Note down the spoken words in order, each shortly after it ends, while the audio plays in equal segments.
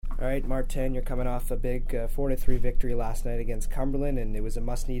All right, Martin, you're coming off a big 4-3 victory last night against Cumberland, and it was a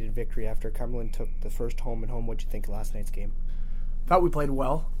much-needed victory after Cumberland took the first home and home. What'd you think of last night's game? Thought we played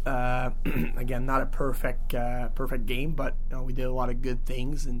well. Again, not a perfect game, but we did a lot of good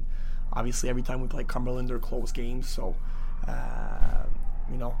things. And obviously, every time we play Cumberland, they're close games. So, they're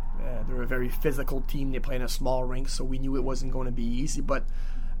a very physical team. They play in a small rink, so we knew it wasn't going to be easy. But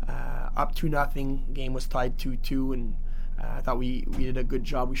up 2-0, game was tied 2-2, and I thought we did a good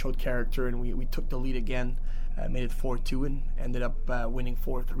job. We showed character, and we took the lead again, made it 4-2, and ended up winning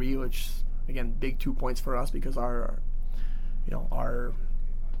 4-3, which, again, big 2 points for us because our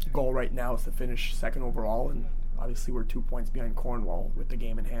goal right now is to finish second overall, and obviously we're 2 points behind Cornwall with the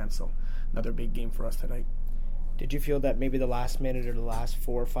game in hand, so another big game for us tonight. Did you feel that maybe the last minute or the last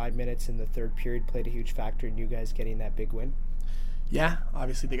 4 or 5 minutes in the third period played a huge factor in you guys getting that big win? Yeah,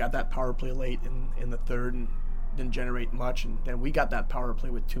 obviously they got that power play late in the third and didn't generate much, and then we got that power play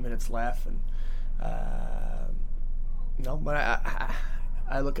with 2 minutes left, and but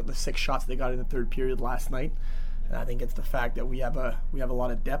I look at the 6 shots they got in the third period last night, and I think it's the fact that we have a lot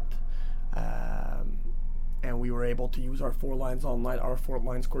of depth, and we were able to use our 4 lines all night. Our fourth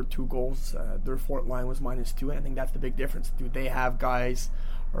line scored 2 goals. Their fourth line was -2, and I think that's the big difference. Do they have guys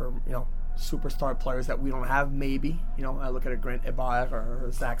or superstar players that we don't have? Maybe. I look at a Grant Ebar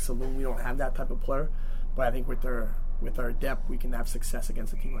or Zach Saloon. We don't have that type of player, but I think with our depth, we can have success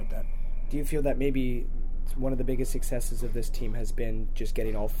against a team like that. Do you feel that maybe one of the biggest successes of this team has been just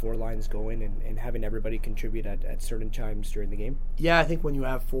getting all 4 lines going and having everybody contribute at certain times during the game? Yeah, I think when you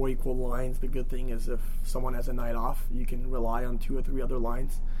have 4 equal lines, the good thing is if someone has a night off, you can rely on 2 or 3 other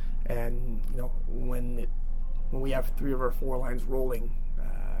lines. And when we have 3 of our 4 lines rolling,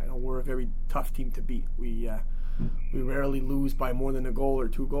 we're a very tough team to beat. We rarely lose by more than a goal or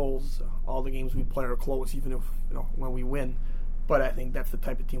 2 goals. All the games we play are close, even if when we win. But I think that's the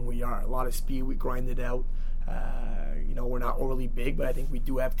type of team we are. A lot of speed, we grind it out. We're not overly big, but I think we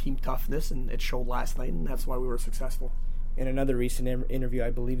do have team toughness, and it showed last night, and that's why we were successful. In another recent interview, I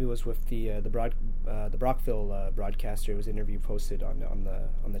believe it was with the Brockville broadcaster, it was an interview posted on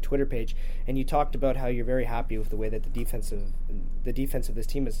the Twitter page, and you talked about how you're very happy with the way that the defense of this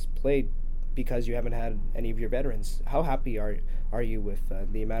team has played because you haven't had any of your veterans. How happy are you with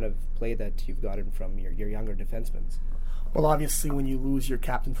the amount of play that you've gotten from your younger defensemen? Well, obviously, when you lose your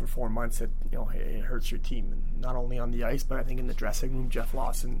captain for 4 months, it hurts your team, and not only on the ice, but I think in the dressing room. Jeff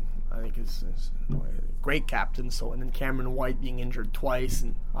Lawson, I think, is a great captain. So, and then Cameron White being injured twice,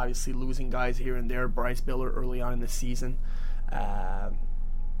 and obviously losing guys here and there. Bryce Biller early on in the season.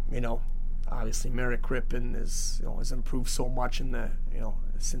 Obviously Merrick Crippen has improved so much in the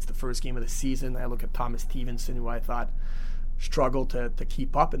since the first game of the season. I look at Thomas Stevenson, who I thought struggled to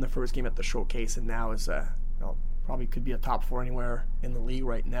keep up in the first game at the Showcase, and now is probably could be a top 4 anywhere in the league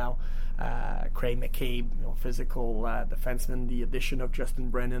right now. Craig McCabe, physical defenseman. The addition of Justin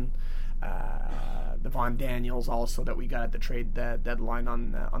Brennan, Devon Daniels also that we got at the trade deadline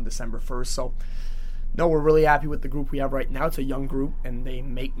on December 1st. So, no, we're really happy with the group we have right now. It's a young group, and they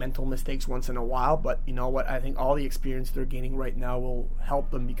make mental mistakes once in a while. But you know what? I think all the experience they're gaining right now will help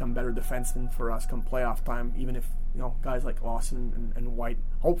them become better defensemen for us come playoff time, even if guys like Lawson and White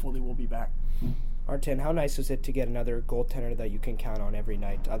hopefully will be back. Martin, how nice was it to get another goaltender that you can count on every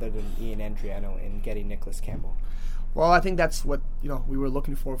night other than Ian Andriano and getting Nicholas Campbell? Well, I think that's what we were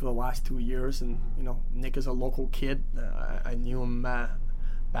looking for the last 2 years, and Nick is a local kid. I knew him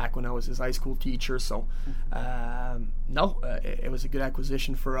back when I was his high school teacher, so it was a good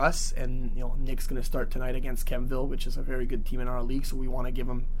acquisition for us. And Nick's going to start tonight against Kempville, which is a very good team in our league, so we want to give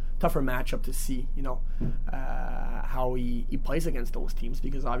him tougher matchup to see how he plays against those teams,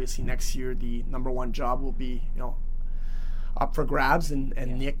 because obviously next year the number 1 job will be up for grabs, and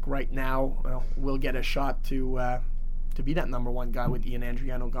Nick right now will get a shot to be that number 1 guy with Ian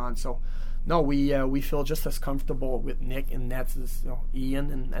Andriano gone. So no, we feel just as comfortable with Nick and Nets as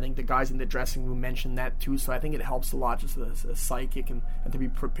Ian, and I think the guys in the dressing room mentioned that too. So I think it helps a lot, just as a psychic and to be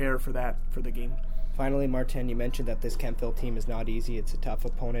prepared for the game. Finally, Martin, you mentioned that this Kempville team is not easy. It's a tough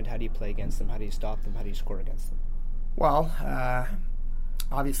opponent. How do you play against them? How do you stop them? How do you score against them? Well,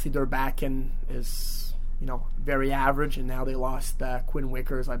 obviously their back end is very average, and now they lost Quinn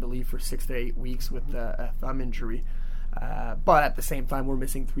Wickers, I believe, for 6 to 8 weeks with a thumb injury. But at the same time, we're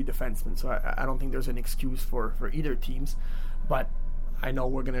missing 3 defensemen, so I don't think there's an excuse for either teams. But I know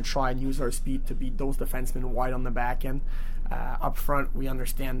we're going to try and use our speed to beat those defensemen wide on the back end. Up front, we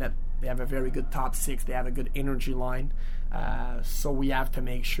understand that they have a very good top 6. They have a good energy line. So we have to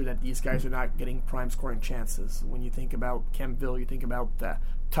make sure that these guys are not getting prime scoring chances. When you think about Kempville, you think about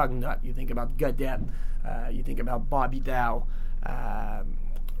Tugnut, you think about Gaudette, you think about Bobby Dow,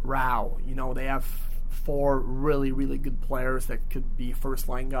 Rao. They have 4 really, really good players that could be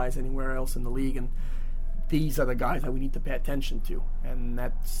first-line guys anywhere else in the league, and these are the guys that we need to pay attention to. And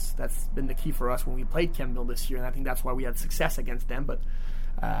that's been the key for us when we played Kemptville this year, and I think that's why we had success against them. But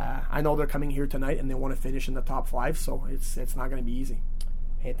I know they're coming here tonight, and they want to finish in the top 5, so it's not going to be easy.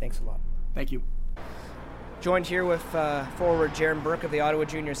 Hey, thanks a lot. Thank you. Joined here with forward Jaron Burke of the Ottawa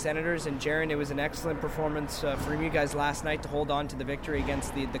Junior Senators. And Jaron, it was an excellent performance from you guys last night to hold on to the victory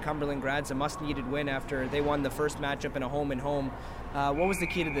against the Cumberland Grads, a much-needed win after they won the first matchup in a home-and-home. What was the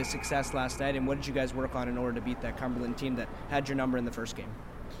key to the success last night, and what did you guys work on in order to beat that Cumberland team that had your number in the first game?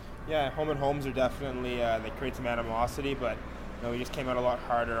 Yeah, home-and-homes are definitely, they create some animosity, but we just came out a lot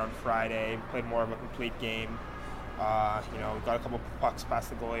harder on Friday, played more of a complete game. We got a couple pucks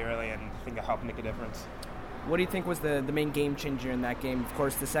past the goalie early, and I think that helped make a difference. What do you think was the main game changer in that game? Of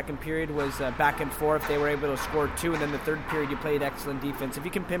course, the second period was back and forth. They were able to score 2, and then the third period you played excellent defense. If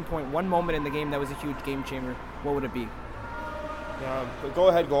you can pinpoint one moment in the game that was a huge game changer, what would it be? The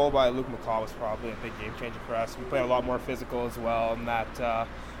go-ahead goal by Luke McCall was probably a big game changer for us. We played a lot more physical as well, and that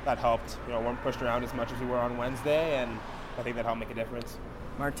helped. We weren't pushed around as much as we were on Wednesday, and I think that helped make a difference.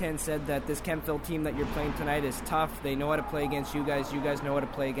 Martin said that this Kemptville team that you're playing tonight is tough. They know how to play against you guys know how to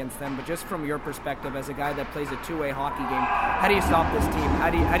play against them. But just from your perspective as a guy that plays a two-way hockey game, how do you stop this team?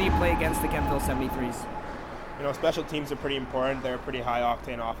 How do you play against the Kemptville 73s? Special teams are pretty important. They're a pretty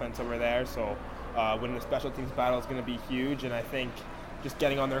high-octane offense over there, so winning the special teams battle is going to be huge. And I think just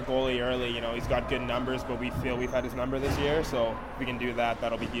getting on their goalie early, he's got good numbers, but we feel we've had his number this year, so if we can do that,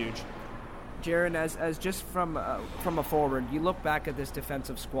 that'll be huge. Jaron, as just from a forward, you look back at this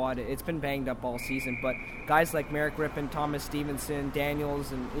defensive squad, it's been banged up all season, but guys like Merrick Rippon, Thomas Stevenson,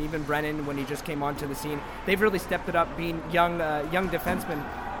 Daniels, and even Brennan, when he just came onto the scene, they've really stepped it up being young defensemen.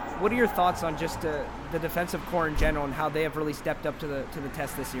 What are your thoughts on just the defensive core in general and how they have really stepped up to the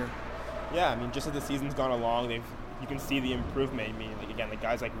test this year? Yeah, just as the season's gone along, you can see the improvement. The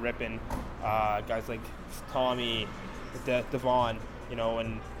guys like Rippon, guys like Tommy, Devon,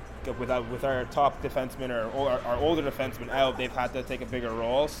 and with our top defensemen or our older defensemen out, they've had to take a bigger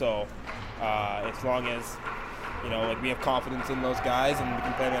role. So as long as we have confidence in those guys and we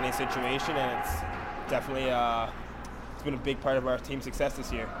can play them in any situation, and it's definitely it's been a big part of our team's success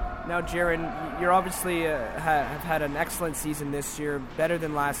this year. Now, Jaron, you're obviously have had an excellent season this year, better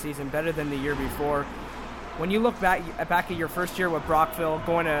than last season, better than the year before. When you look back at your first year with Brockville,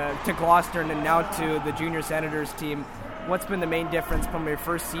 going to Gloucester, and then now to the Junior Senators team, what's been the main difference from your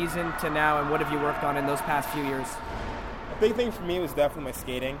first season to now, and what have you worked on in those past few years? A big thing for me was definitely my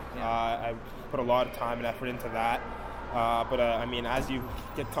skating. Yeah. I put a lot of time and effort into that. But as you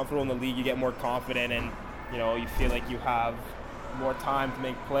get comfortable in the league, you get more confident, and you feel like you have more time to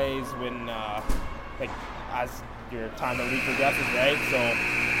make plays when, as your time in the league progresses, right? So,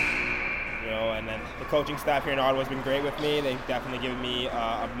 and then the coaching staff here in Ottawa has been great with me. They've definitely given me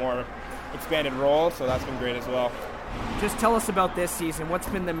a more expanded role, so that's been great as well. Just tell us about this season. What's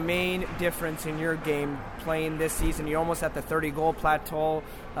been the main difference in your game playing this season? You're almost at the 30-goal plateau.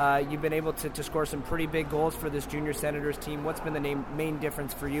 You've been able to score some pretty big goals for this Junior Senators team. What's been the main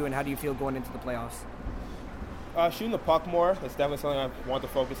difference for you, and how do you feel going into the playoffs? Shooting the puck more. That's definitely something I want to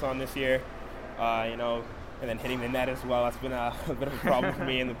focus on this year. And then hitting the net as well. That's been a bit of a problem for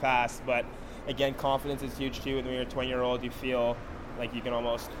me in the past. But again, confidence is huge too. When you're a 20-year-old, you feel like you can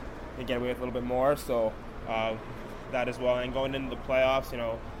almost get away with a little bit more. So that as well. And going into the playoffs,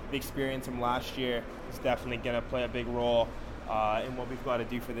 the experience from last year is definitely going to play a big role in what we've got to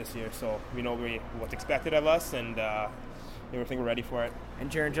do for this year. So we know what's expected of us, and I think we're ready for it. And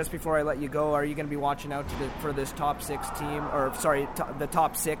Jaron, just before I let you go, are you going to be watching out for this top 6 team, the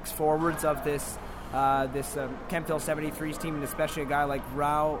top 6 forwards of this Kemptville 73s team, and especially a guy like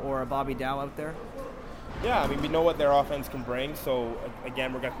Rao or a Bobby Dow out there? Yeah, we know what their offense can bring, so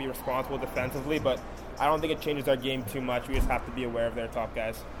again, we're going to be responsible defensively, but I don't think it changes our game too much. We just have to be aware of their top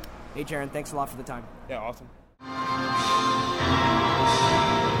guys. Hey, Jaron, thanks a lot for the time. Yeah, awesome.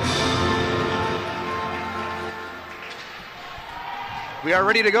 We are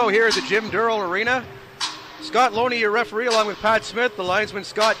ready to go here at the Jim Durrell Arena. Scott Loney, your referee, along with Pat Smith, the linesman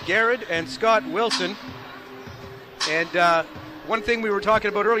Scott Garrett, and Scott Wilson. And one thing we were talking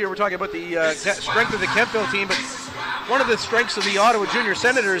about earlier, we're talking about the strength of the Kemptville team, but one of the strengths of the Ottawa Junior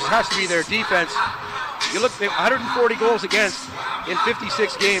Senators has to be their defense. You look, they have 140 goals against in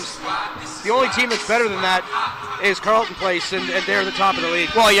 56 games. The only team that's better than that is Carleton Place, and they're the top of the league.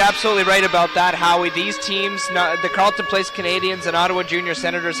 Well, you're absolutely right about that, Howie. These teams, the Carleton Place Canadians and Ottawa Junior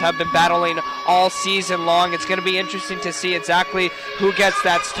Senators, have been battling all season long. It's going to be interesting to see exactly who gets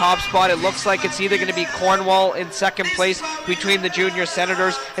that top spot. It looks like it's either going to be Cornwall in second place between the Junior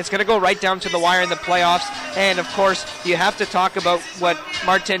Senators. It's going to go right down to the wire in the playoffs. And, of course, you have to talk about what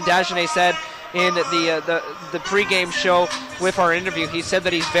Martin Dagenet said in the pregame show with our interview. He said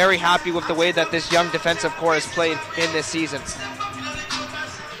that he's very happy with the way that this young defensive core has played in this season.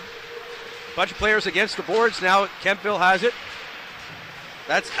 Bunch of players against the boards now. Kempville has it.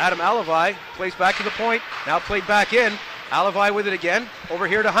 That's Adam Alavai. Plays back to the point. Now played back in. Alavai with it again. Over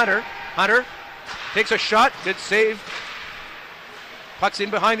here to Hunter. Hunter takes a shot. Good save. Puck's in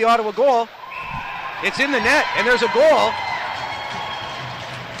behind the Ottawa goal. It's in the net, and there's a goal.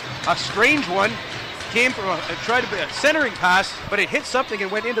 A strange one. Came from tried to be a centering pass, but it hit something and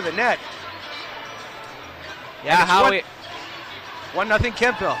went into the net. Yeah, Howie. 1-0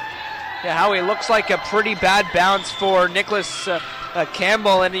 Kempville. Yeah, Howie, looks like a pretty bad bounce for Nicholas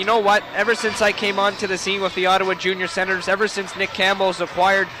Campbell. And you know what? Ever since I came onto the scene with the Ottawa Junior Senators, ever since Nick Campbell was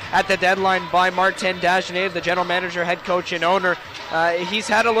acquired at the deadline by Martin Dagenet, the general manager, head coach, and owner, he's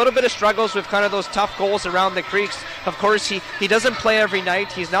had a little bit of struggles with kind of those tough goals around the creeks. Of course, he doesn't play every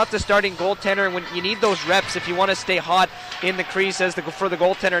night. He's not the starting goaltender, and when you need those reps if you want to stay hot in the crease for the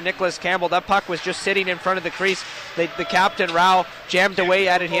goaltender, Nicholas Campbell. That puck was just sitting in front of the crease. The captain, Rao, jammed away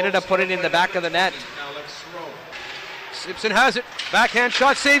at it. He ended up putting it in the back of the net. Simpson has it. Backhand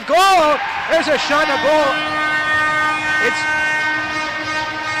shot, save, goal! There's a shot and a goal. It's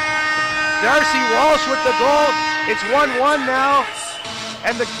Darcy Walsh with the goal. It's 1-1 now.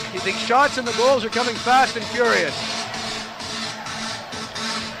 And the shots and the goals are coming fast and furious.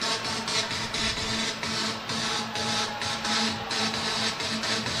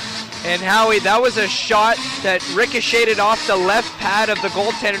 And Howie, that was a shot that ricocheted off the left pad of the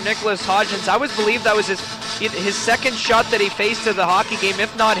goaltender, Nicholas Hodgins. I always believe that was his second shot that he faced in the hockey game,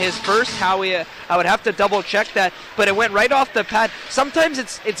 if not his first, Howie. I would have to double check that, but it went right off the pad. Sometimes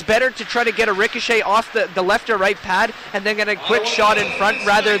it's better to try to get a ricochet off the left or right pad and then get a quick shot in front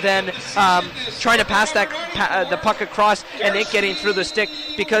rather than trying to pass the puck across and it getting through the stick,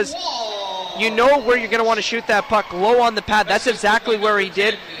 because you know where you're going to want to shoot that puck, low on the pad. That's exactly where he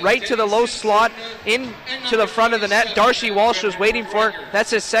did, right to the low slot, in to the front of the net. Darcy Walsh was waiting for it. That's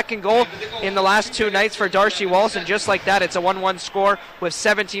his second goal in the last 2 nights for Darcy Walsh, and just like that, it's a 1-1 score with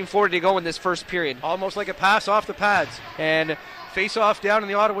 17:40 to go in this first period. Almost like a pass off the pads. And face-off down in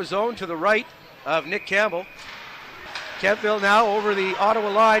the Ottawa zone to the right of Nick Campbell. Kempville now over the Ottawa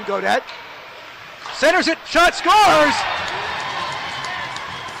line. Gaudette centers it, shot, scores!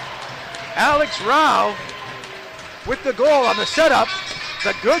 Alex Rao with the goal on the setup,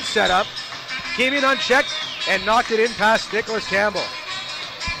 the good setup, came in unchecked and knocked it in past Nicholas Campbell.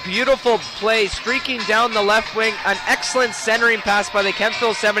 Beautiful play, streaking down the left wing, an excellent centering pass by the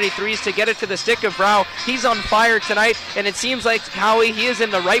Kempville 73s to get it to the stick of Rao. He's on fire tonight, and it seems like Howie, he is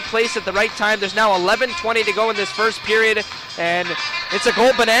in the right place at the right time. There's now 11:20 to go in this first period, and it's a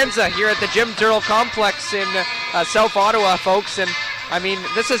goal bonanza here at the Jim Durrell Complex in South Ottawa, folks. And I mean,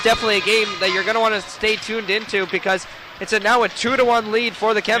 this is definitely a game that you're going to want to stay tuned into, because it's now a 2-1 lead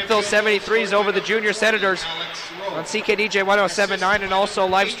for the Kempville 73s over the Junior Senators on CKDJ 107.9 and also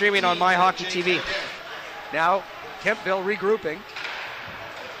live streaming on MyHockeyTV. Now Kempville regrouping.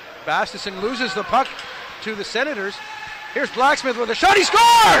 Bastison loses the puck to the Senators. Here's Blacksmith with a shot. He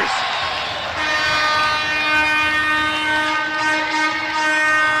scores!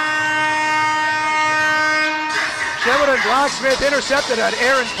 Sheridan Blacksmith intercepted an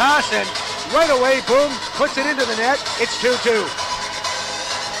errant pass and right away, boom, puts it into the net. It's 2-2.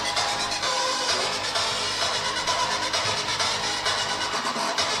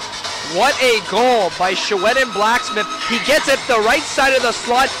 What a goal by Sheridan Blacksmith. He gets it the right side of the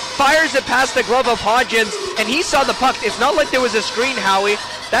slot, fires it past the glove of Hodgins, and he saw the puck. It's not like there was a screen, Howie.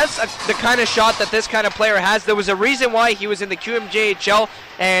 That's the kind of shot that this kind of player has. There was a reason why he was in the QMJHL,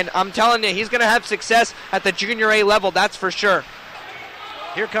 and I'm telling you, he's going to have success at the Junior A level, that's for sure.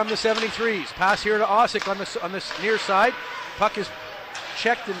 Here come the 73s. Pass here to Osick on the near side. Puck is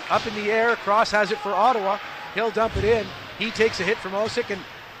checked and up in the air. Cross has it for Ottawa. He'll dump it in. He takes a hit from Osick, and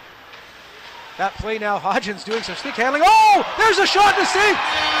that play now, Hodgins doing some stick handling. Oh, there's a shot to save.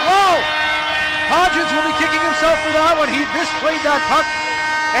 Whoa! Hodgins will be kicking himself for that one. He misplayed that puck,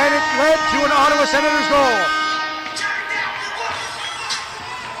 and it led to an Ottawa Senators goal.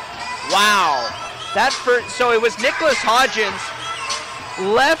 Wow. So it was Nicholas Hodgins,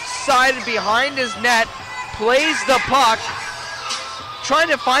 left side behind his net, plays the puck, trying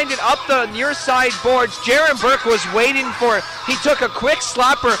to find it up the near side boards. Jaron Burke was waiting for it. He took a quick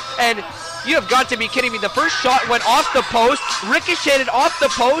slapper, and you have got to be kidding me. The first shot went off the post, ricocheted off the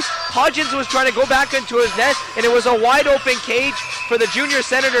post. Hodgins was trying to go back into his net, and it was a wide open cage for the Junior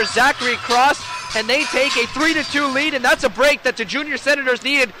Senators, Zachary Cross, and they take a 3-2 lead, and that's a break that the Junior Senators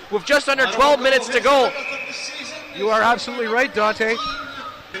needed with just under 12 minutes to go. You are absolutely right, Dante.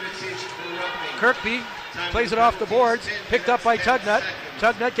 Kirkby plays it off the boards, picked up by Tugnut.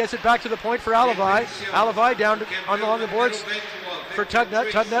 Tugnut gets it back to the point for Alavai. Alavai down along the boards for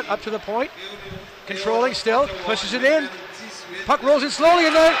Tugnut. Tugnut up to the point, controlling still, pushes it in. Puck rolls in slowly,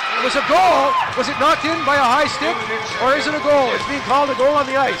 and then it was a goal. Was it knocked in by a high stick, or is it a goal? It's being called a goal on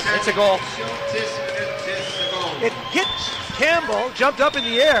the ice. It's a goal. It hit Campbell, jumped up in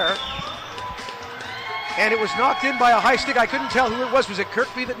the air, and it was knocked in by a high stick. I couldn't tell who it was. Was it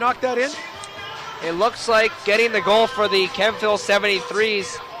Kirkby that knocked that in? It looks like getting the goal for the Kemptville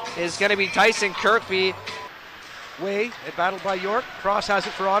 73s is going to be Tyson Kirkby. Way, it battled by York. Cross has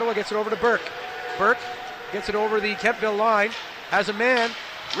it for Ottawa, gets it over to Burke. Burke gets it over the Kemptville line, has a man.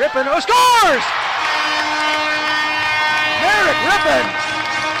 Rippon, scores! Merrick Rippon!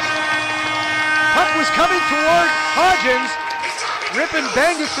 Puck was coming toward Hodgins. Rippon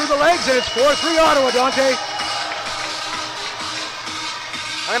banged it through the legs, and it's 4-3 Ottawa, Dante.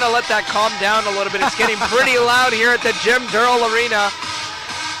 I'm going to let that calm down a little bit. It's getting pretty loud here at the Jim Durrell Arena.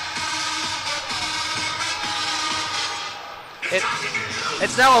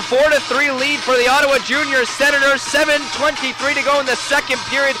 It's now a 4-3 lead for the Ottawa Junior Senators. 7:23 to go in the second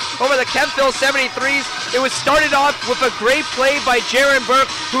period over the Kemptville 73s. It was started off with a great play by Jaron Burke,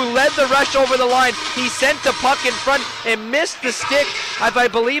 who led the rush over the line. He sent the puck in front and missed the stick of,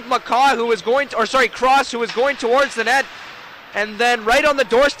 I believe, Cross, who was going towards the net. And then right on the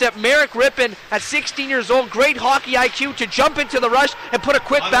doorstep, Merrick Rippon at 16 years old, great hockey IQ to jump into the rush and put a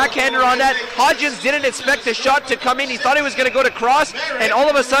quick backhander on that. Hodgins didn't expect the shot to come in. He thought he was going to go to Cross, and all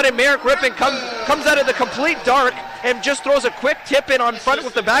of a sudden Merrick Rippon comes out of the complete dark and just throws a quick tip in on front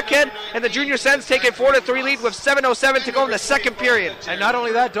with the backhand, and the Junior Sens take a 4-3 lead with 7:07 to go in the second period. And not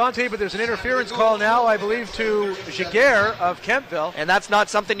only that, Dante, but there's an interference call now, I believe, to Giguère of Kemptville. And that's not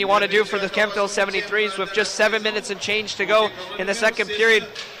something you want to do for the Kemptville 73s with just 7 minutes and change to go in the second period.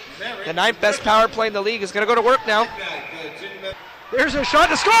 The 9th best power play in the league is going to go to work now. There's a shot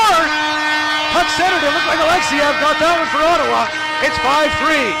to score! Puck centered, it looked like Alexiev got that one for Ottawa. It's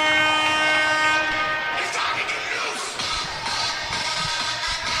 5-3.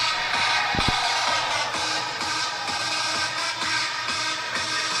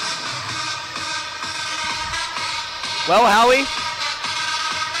 Well, Howie,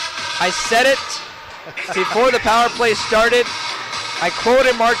 I said it before the power play started. I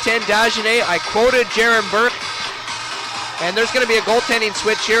quoted Martin Dagenet. I quoted Jaron Burke. And there's going to be a goaltending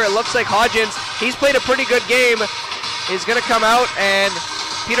switch here. It looks like Hodgins, he's played a pretty good game. He's going to come out, and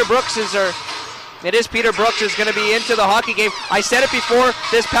Peter Brooks is going to be into the hockey game. I said it before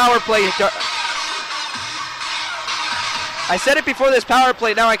this power play.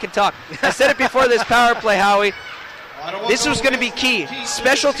 Now I can talk. I said it before this power play, Howie. This was going to be key.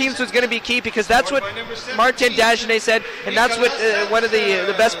 Special teams was going to be key, because that's what Martin Dagenet said, and that's what one of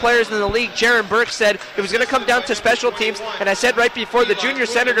the best players in the league, Jaron Burke, said. It was going to come down to special teams, and I said right before the Junior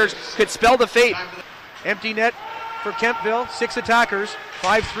Senators could spell the fate. Empty net for Kemptville, 6 attackers,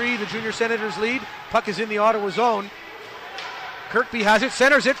 5-3 the Junior Senators lead. Puck is in the Ottawa zone. Kirkby has it,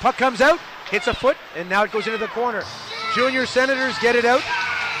 centers it, puck comes out, hits a foot, and now it goes into the corner. Junior Senators get it out,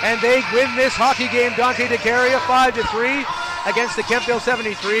 and they win this hockey game. Dante DeCaria 5-3 against the Kemptville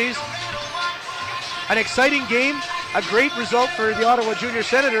 73s. An exciting game, a great result for the Ottawa Junior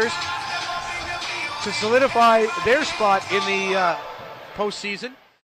Senators to solidify their spot in the postseason.